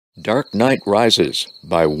Dark Night Rises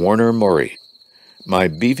by Warner Murray. My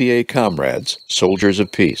BVA comrades, soldiers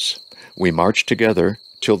of peace, we march together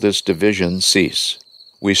till this division cease.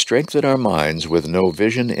 We strengthen our minds with no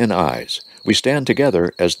vision in eyes. We stand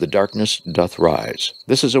together as the darkness doth rise.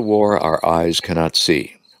 This is a war our eyes cannot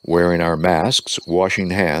see. Wearing our masks, washing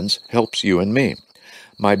hands, helps you and me.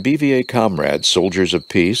 My BVA comrades, soldiers of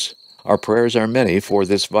peace, our prayers are many for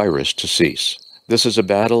this virus to cease. This is a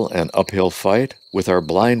battle, an uphill fight. With our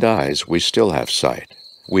blind eyes, we still have sight.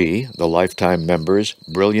 We, the lifetime members,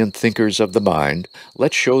 brilliant thinkers of the mind,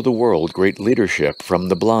 let's show the world great leadership from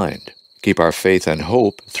the blind. Keep our faith and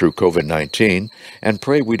hope through COVID-19, and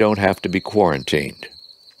pray we don't have to be quarantined.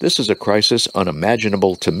 This is a crisis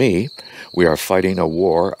unimaginable to me. We are fighting a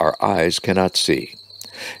war our eyes cannot see.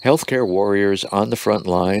 Healthcare warriors on the front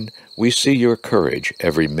line, we see your courage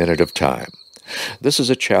every minute of time. This is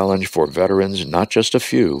a challenge for veterans, not just a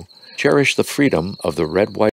few. Cherish the freedom of the red, white,